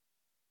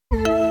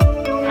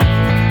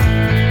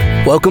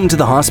Welcome to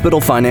the Hospital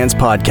Finance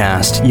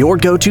Podcast, your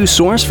go-to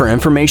source for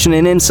information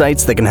and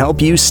insights that can help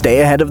you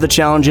stay ahead of the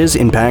challenges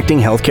impacting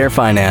healthcare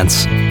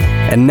finance.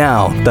 And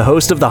now, the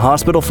host of the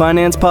Hospital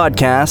Finance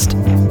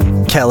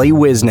Podcast, Kelly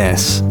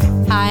Wisness.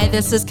 Hi,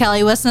 this is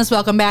Kelly Wisness.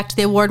 Welcome back to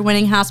the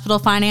award-winning Hospital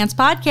Finance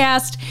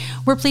Podcast.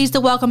 We're pleased to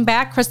welcome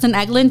back Kristen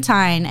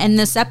Eglintine. In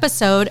this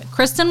episode,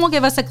 Kristen will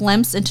give us a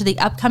glimpse into the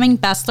upcoming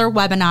BESLER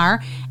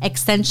webinar,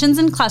 Extensions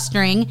and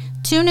Clustering,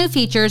 2 new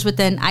features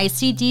within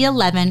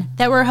ICD-11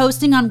 that we're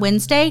hosting on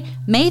Wednesday,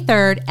 May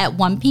 3rd at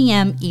 1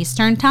 p.m.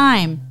 Eastern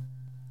Time.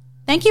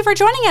 Thank you for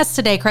joining us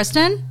today,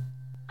 Kristen.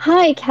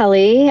 Hi,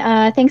 Kelly.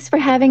 Thanks for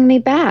having me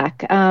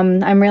back.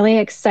 I'm really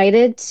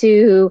excited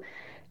to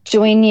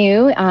join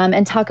you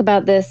and talk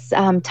about this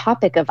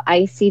topic of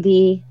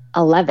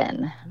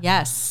ICD-11.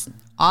 Yes.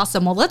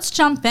 Awesome. Well, let's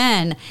jump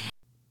in.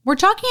 We're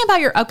talking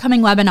about your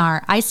upcoming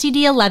webinar,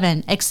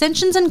 ICD-11,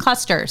 Extensions and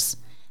Clusters,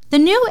 the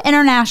new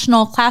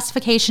International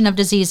Classification of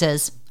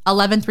Diseases,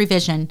 11th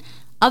revision,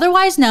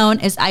 otherwise known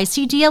as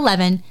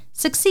ICD-11,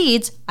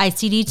 succeeds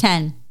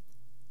ICD-10.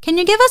 Can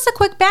you give us a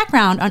quick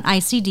background on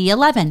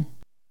ICD-11?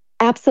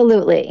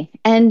 Absolutely.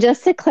 And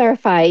just to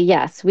clarify,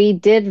 yes, we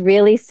did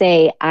really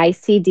say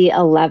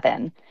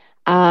ICD-11.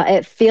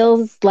 It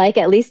feels like,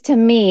 at least to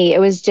me, it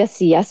was just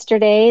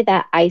yesterday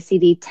that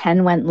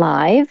ICD-10 went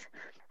live.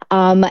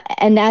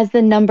 And as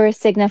the number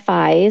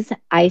signifies,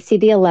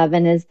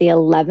 ICD-11 is the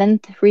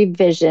 11th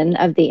revision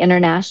of the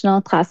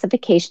International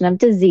Classification of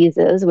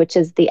Diseases, which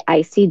is the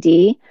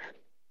ICD.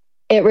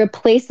 It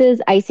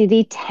replaces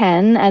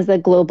ICD-10 as the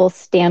global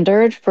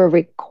standard for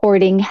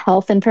recording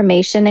health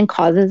information and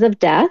causes of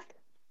death.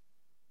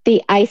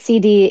 The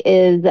ICD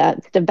is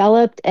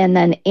developed and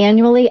then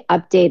annually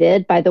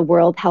updated by the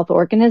World Health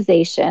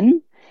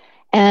Organization.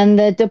 And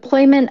the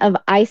deployment of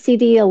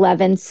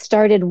ICD-11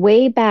 started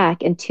way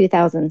back in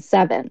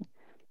 2007.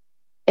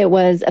 It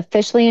was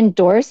officially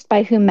endorsed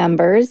by WHO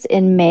members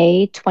in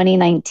May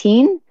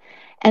 2019,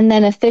 and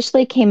then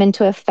officially came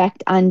into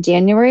effect on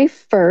January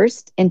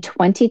 1st in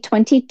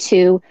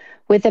 2022,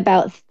 with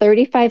about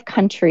 35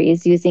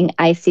 countries using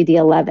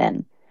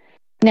ICD-11.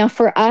 Now,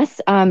 for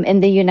us in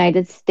the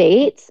United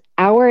States,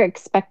 our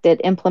expected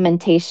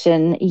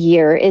implementation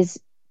year is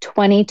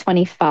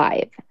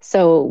 2025.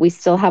 So we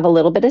still have a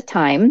little bit of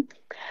time.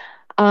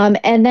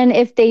 And then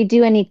if they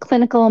do any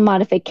clinical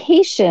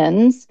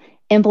modifications,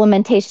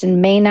 implementation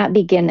may not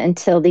begin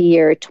until the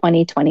year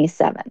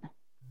 2027.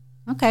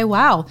 Okay,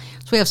 wow.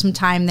 So we have some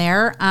time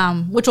there,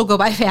 which will go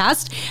by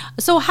fast.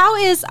 So how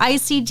is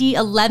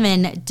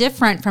ICD-11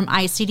 different from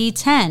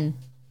ICD-10?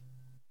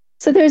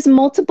 So there's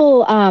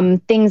multiple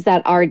things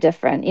that are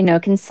different. You know,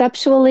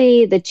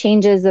 conceptually, the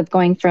changes of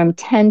going from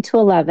 10 to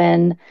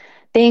 11,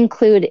 they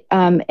include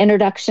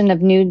introduction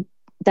of new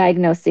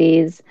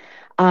diagnoses,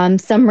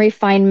 some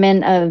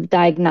refinement of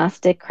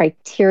diagnostic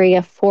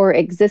criteria for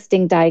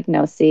existing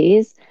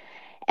diagnoses.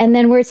 And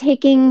then we're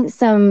taking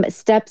some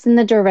steps in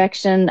the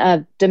direction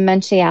of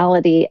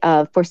dimensionality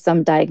for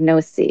some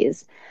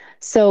diagnoses.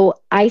 So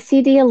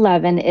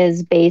ICD-11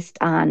 is based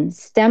on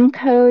STEM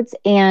codes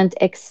and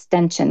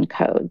extension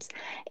codes.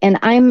 And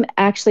I'm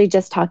actually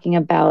just talking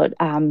about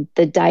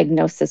the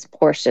diagnosis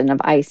portion of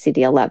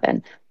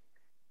ICD-11.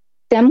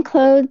 STEM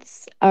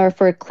codes are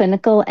for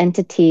clinical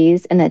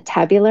entities in a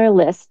tabular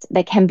list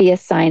that can be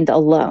assigned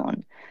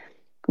alone.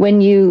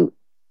 When you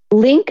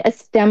link a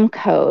STEM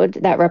code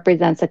that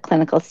represents a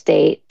clinical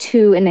state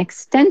to an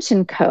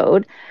extension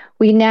code,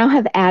 we now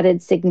have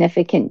added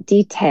significant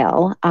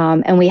detail,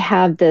 and we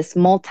have this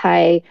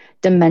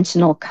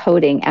multi-dimensional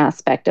coding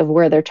aspect of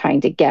where they're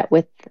trying to get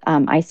with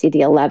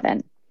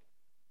ICD-11.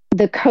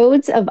 The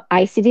codes of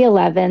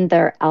ICD-11,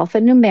 they're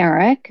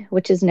alphanumeric,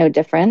 which is no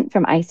different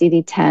from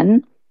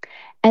ICD-10,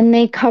 and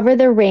they cover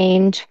the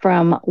range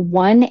from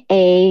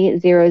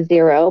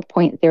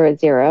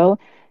 1A00.00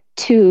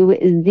 to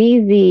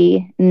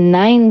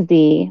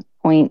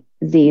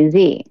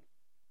ZZ9Z.ZZ.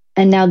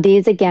 And now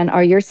these, again,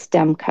 are your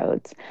STEM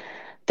codes.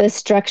 The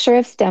structure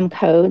of STEM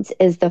codes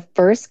is the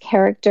first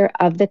character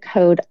of the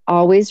code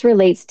always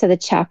relates to the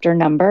chapter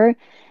number,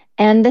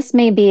 and this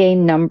may be a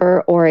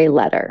number or a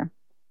letter.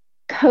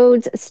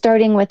 Codes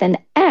starting with an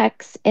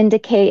X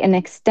indicate an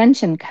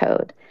extension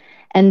code,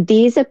 and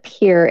these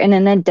appear in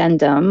an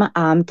addendum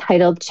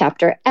titled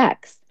Chapter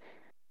X.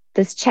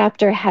 This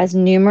chapter has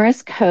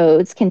numerous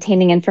codes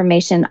containing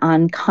information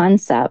on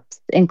concepts,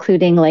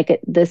 including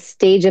like the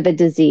stage of a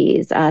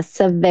disease,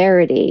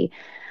 severity,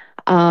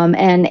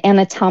 and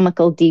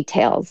anatomical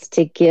details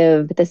to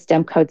give the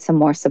STEM code some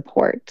more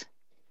support.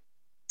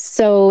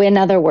 So in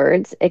other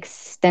words,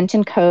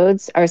 extension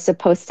codes are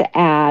supposed to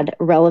add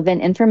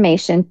relevant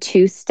information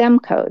to STEM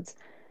codes.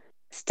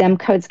 STEM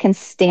codes can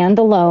stand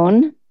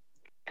alone,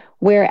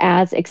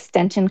 whereas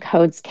extension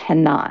codes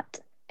cannot.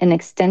 An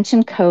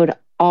extension code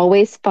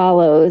always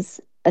follows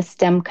a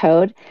STEM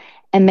code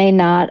and may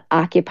not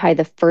occupy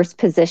the first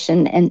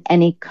position in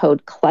any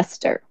code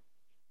cluster.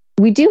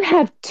 We do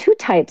have 2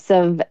 types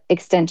of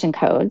extension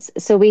codes.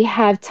 So we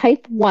have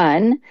type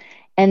 1,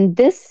 and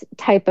this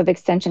type of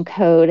extension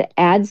code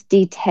adds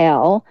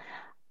detail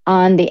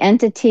on the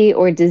entity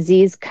or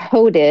disease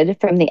coded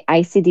from the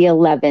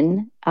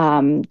ICD-11,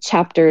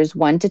 chapters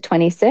 1 to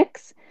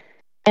 26.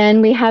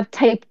 And we have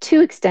type 2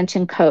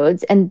 extension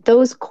codes, and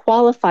those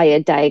qualify a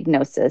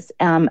diagnosis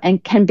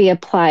and can be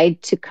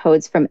applied to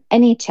codes from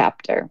any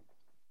chapter.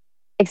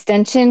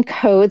 Extension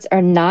codes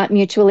are not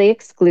mutually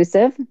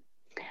exclusive.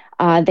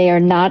 They are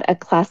not a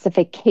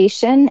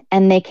classification,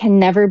 and they can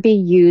never be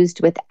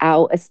used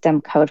without a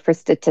STEM code for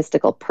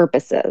statistical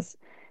purposes.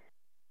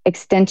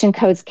 Extension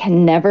codes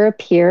can never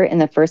appear in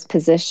the first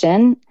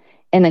position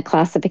in a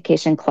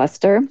classification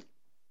cluster.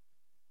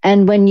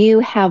 And when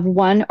you have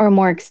one or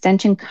more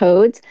extension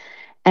codes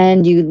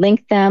and you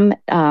link them,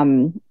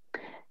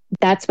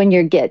 that's when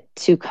you get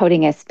to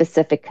coding a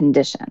specific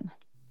condition.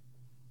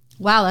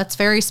 Wow, that's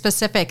very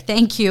specific.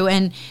 Thank you.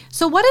 And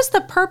so what is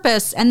the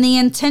purpose and the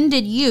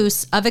intended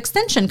use of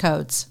extension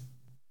codes?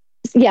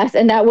 Yes,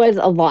 and that was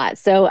a lot.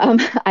 So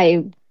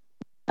I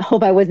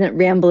hope I wasn't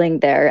rambling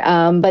there.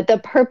 But the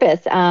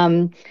purpose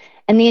and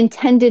the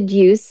intended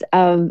use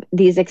of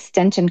these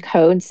extension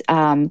codes.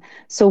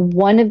 So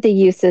one of the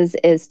uses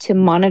is to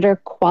monitor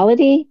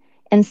quality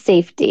and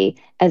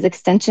safety, as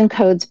extension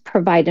codes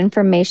provide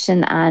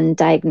information on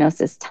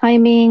diagnosis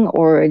timing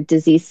or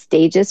disease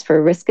stages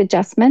for risk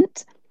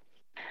adjustment.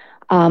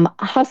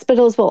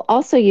 Hospitals will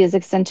also use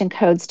extension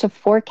codes to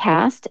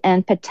forecast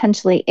and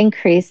potentially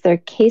increase their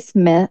case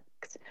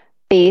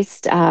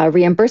mix-based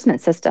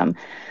reimbursement system.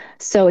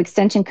 So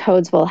extension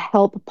codes will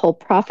help pull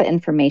profit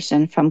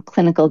information from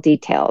clinical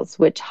details,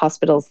 which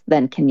hospitals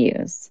then can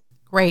use.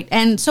 Great.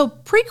 And so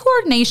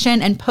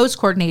pre-coordination and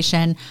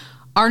post-coordination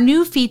are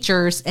new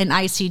features in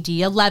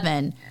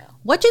ICD-11.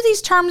 What do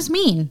these terms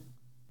mean?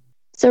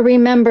 So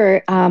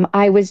remember,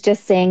 I was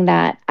just saying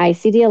that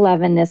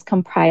ICD-11 is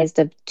comprised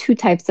of two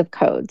types of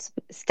codes,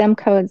 STEM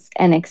codes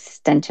and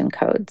extension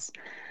codes.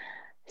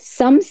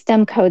 Some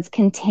STEM codes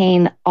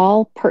contain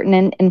all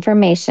pertinent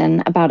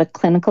information about a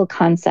clinical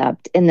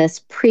concept in this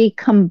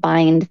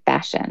pre-combined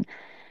fashion.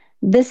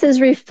 This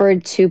is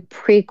referred to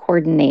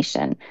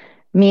pre-coordination,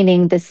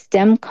 meaning the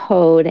STEM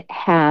code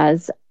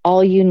has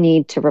all you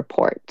need to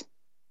report.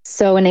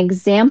 So an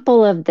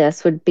example of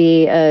this would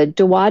be a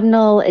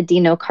duodenal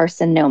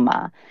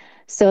adenocarcinoma.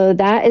 So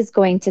that is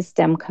going to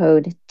STEM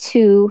code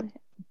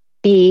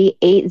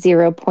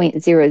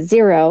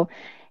 2B80.00,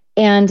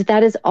 and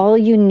that is all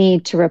you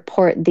need to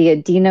report the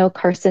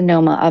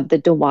adenocarcinoma of the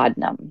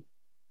duodenum.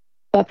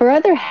 But for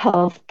other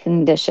health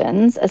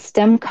conditions, a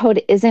STEM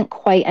code isn't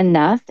quite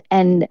enough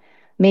and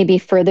may be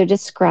further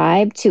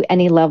described to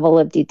any level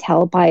of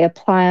detail by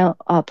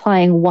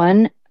applying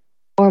one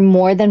or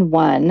more than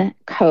one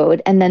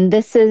code. And then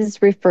this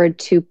is referred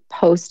to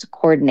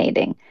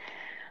post-coordinating.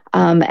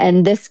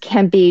 And this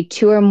can be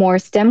two or more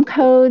STEM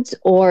codes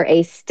or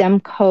a STEM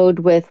code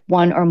with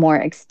one or more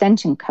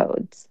extension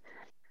codes.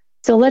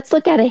 So let's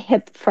look at a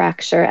hip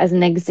fracture as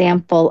an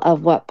example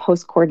of what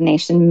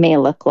post-coordination may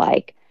look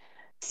like.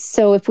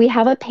 So if we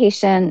have a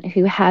patient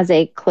who has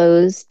a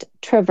closed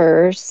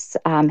transverse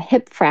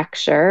hip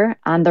fracture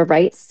on the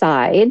right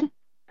side,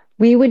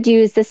 we would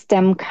use the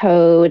STEM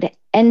code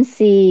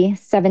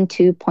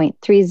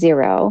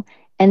NC72.30,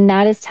 and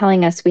that is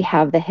telling us we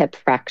have the hip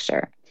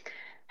fracture.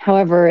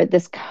 However,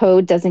 this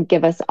code doesn't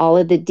give us all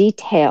of the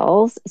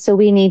details, so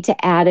we need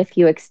to add a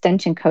few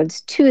extension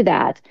codes to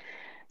that.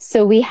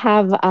 So we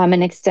have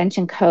an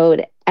extension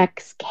code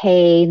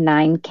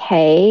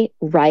XK9K,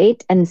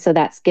 right? And so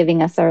that's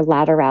giving us our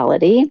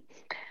laterality.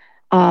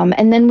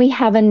 And then we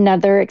have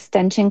another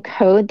extension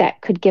code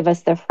that could give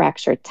us the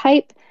fracture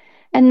type.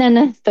 And then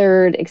a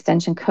third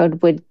extension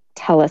code would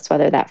tell us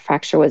whether that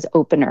fracture was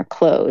open or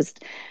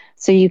closed.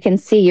 So you can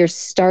see you're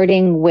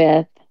starting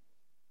with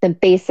the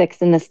basics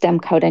in the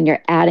STEM code and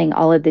you're adding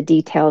all of the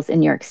details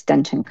in your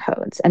extension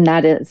codes. And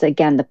that is,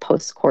 again, the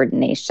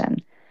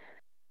post-coordination.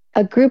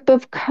 A group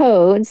of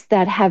codes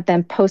that have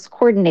been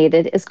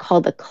post-coordinated is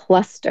called a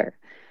cluster.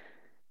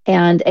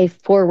 And a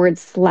forward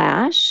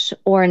slash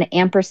or an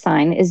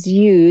ampersand is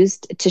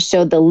used to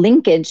show the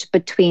linkage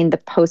between the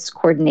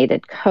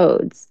post-coordinated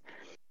codes.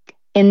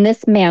 In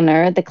this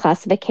manner, the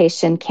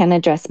classification can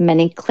address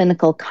many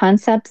clinical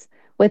concepts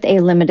with a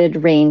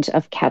limited range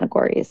of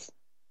categories.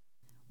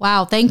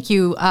 Wow, thank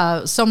you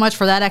so much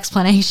for that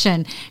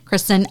explanation,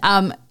 Kristen.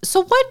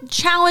 So what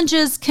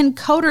challenges can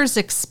coders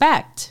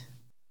expect?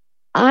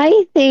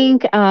 I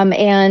think,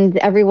 and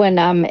everyone,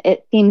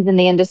 it seems in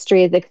the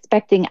industry is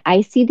expecting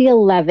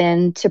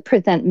ICD-11 to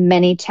present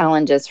many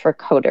challenges for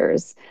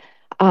coders.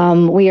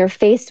 We are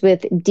faced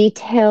with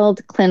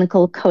detailed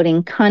clinical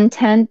coding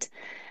content,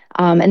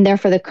 and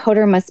therefore the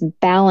coder must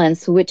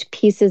balance which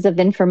pieces of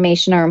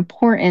information are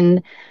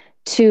important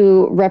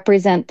to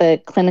represent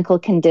the clinical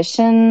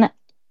condition,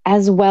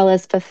 as well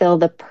as fulfill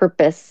the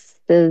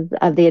purposes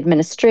of the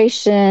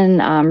administration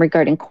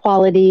regarding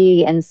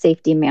quality and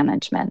safety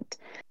management.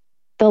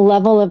 The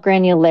level of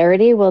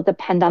granularity will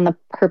depend on the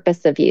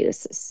purpose of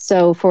use.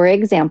 So, for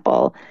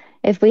example,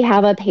 if we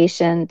have a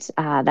patient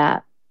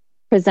that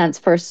presents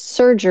for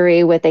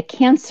surgery with a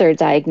cancer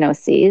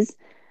diagnosis,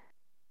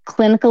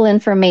 clinical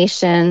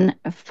information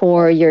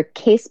for your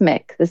case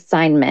mix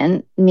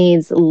assignment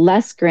needs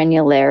less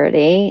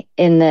granularity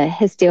in the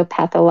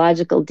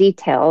histopathological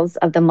details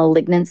of the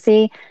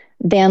malignancy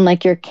than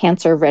like your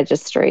cancer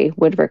registry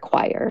would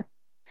require.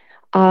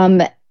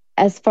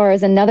 As far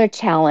as another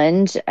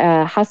challenge,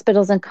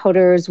 hospitals and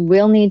coders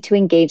will need to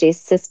engage a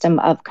system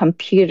of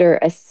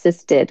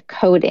computer-assisted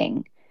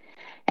coding.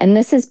 And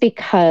this is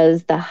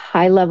because the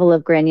high level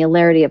of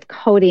granularity of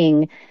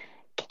coding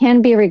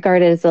can be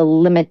regarded as a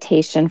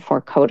limitation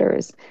for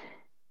coders.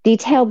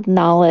 Detailed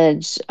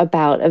knowledge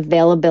about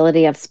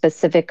availability of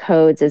specific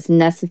codes is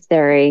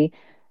necessary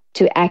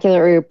to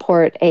accurately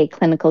report a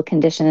clinical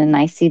condition in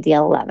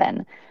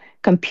ICD-11.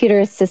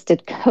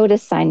 Computer-assisted code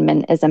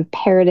assignment is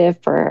imperative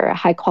for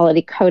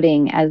high-quality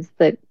coding, as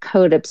the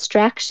code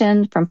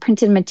abstraction from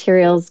printed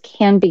materials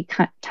can be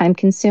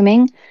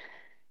time-consuming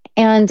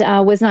and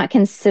was not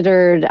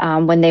considered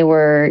when they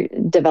were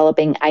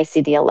developing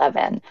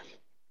ICD-11.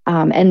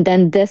 And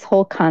then this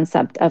whole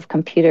concept of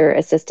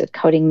computer-assisted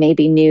coding may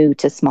be new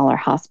to smaller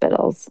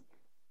hospitals.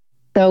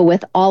 So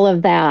with all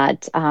of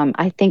that,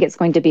 I think it's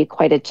going to be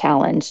quite a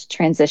challenge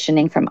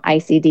transitioning from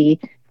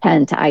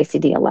ICD-10 to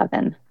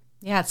ICD-11.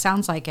 Yeah, it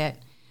sounds like it.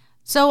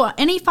 So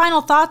any final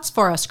thoughts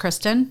for us,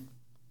 Kristen?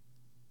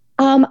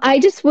 I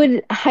just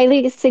would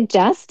highly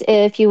suggest,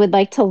 if you would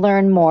like to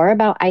learn more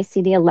about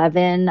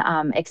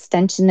ICD-11,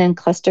 extension and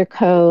cluster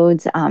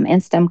codes,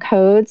 and STEM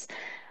codes,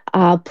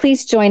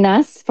 please join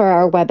us for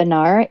our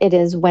webinar. It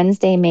is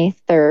Wednesday, May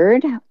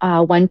 3rd,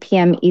 1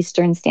 p.m.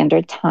 Eastern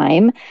Standard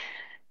Time.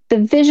 The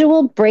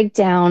visual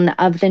breakdown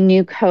of the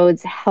new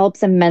codes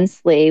helps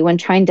immensely when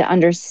trying to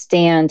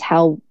understand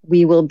how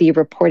we will be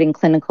reporting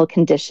clinical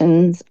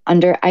conditions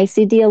under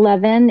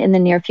ICD-11 in the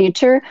near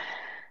future.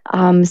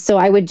 So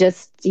I would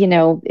just,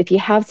 if you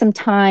have some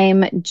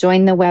time,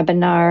 join the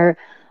webinar.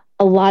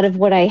 A lot of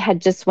what I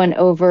had just went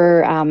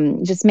over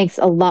just makes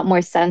a lot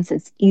more sense.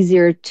 It's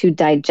easier to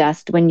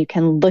digest when you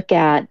can look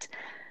at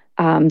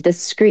the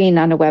screen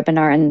on a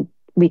webinar and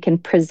we can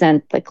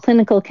present the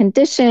clinical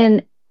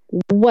condition,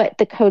 what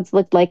the codes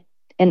look like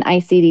in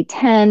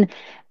ICD-10,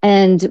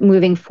 and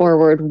moving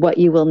forward, what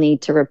you will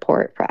need to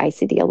report for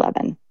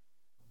ICD-11.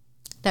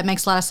 That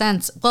makes a lot of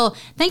sense. Well,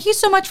 thank you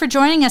so much for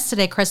joining us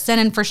today, Kristen,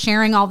 and for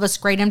sharing all this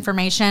great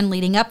information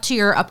leading up to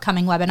your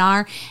upcoming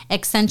webinar,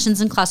 Extensions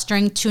and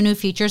Clustering, 2 New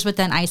Features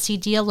within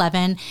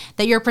ICD-11,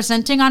 that you're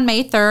presenting on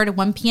May 3rd at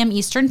 1 p.m.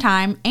 Eastern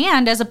Time.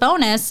 And as a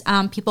bonus,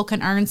 people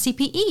can earn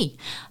CPE.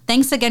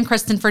 Thanks again,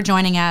 Kristen, for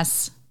joining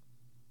us.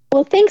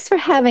 Well, thanks for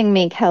having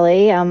me,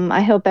 Kelly. I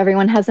hope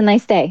everyone has a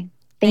nice day.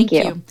 Thank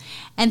you.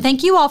 And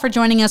thank you all for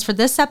joining us for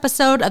this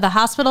episode of the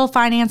Hospital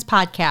Finance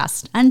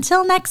Podcast.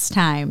 Until next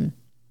time.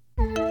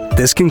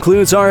 This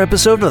concludes our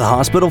episode of the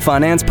Hospital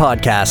Finance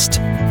Podcast.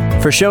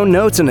 For show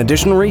notes and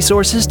additional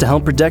resources to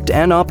help protect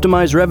and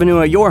optimize revenue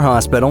at your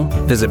hospital,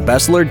 visit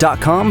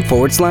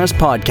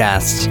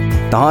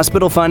BESLER.com/podcasts. The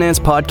Hospital Finance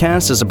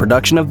Podcast is a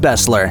production of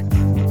BESLER.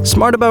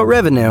 Smart about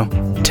revenue,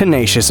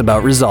 tenacious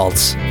about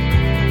results.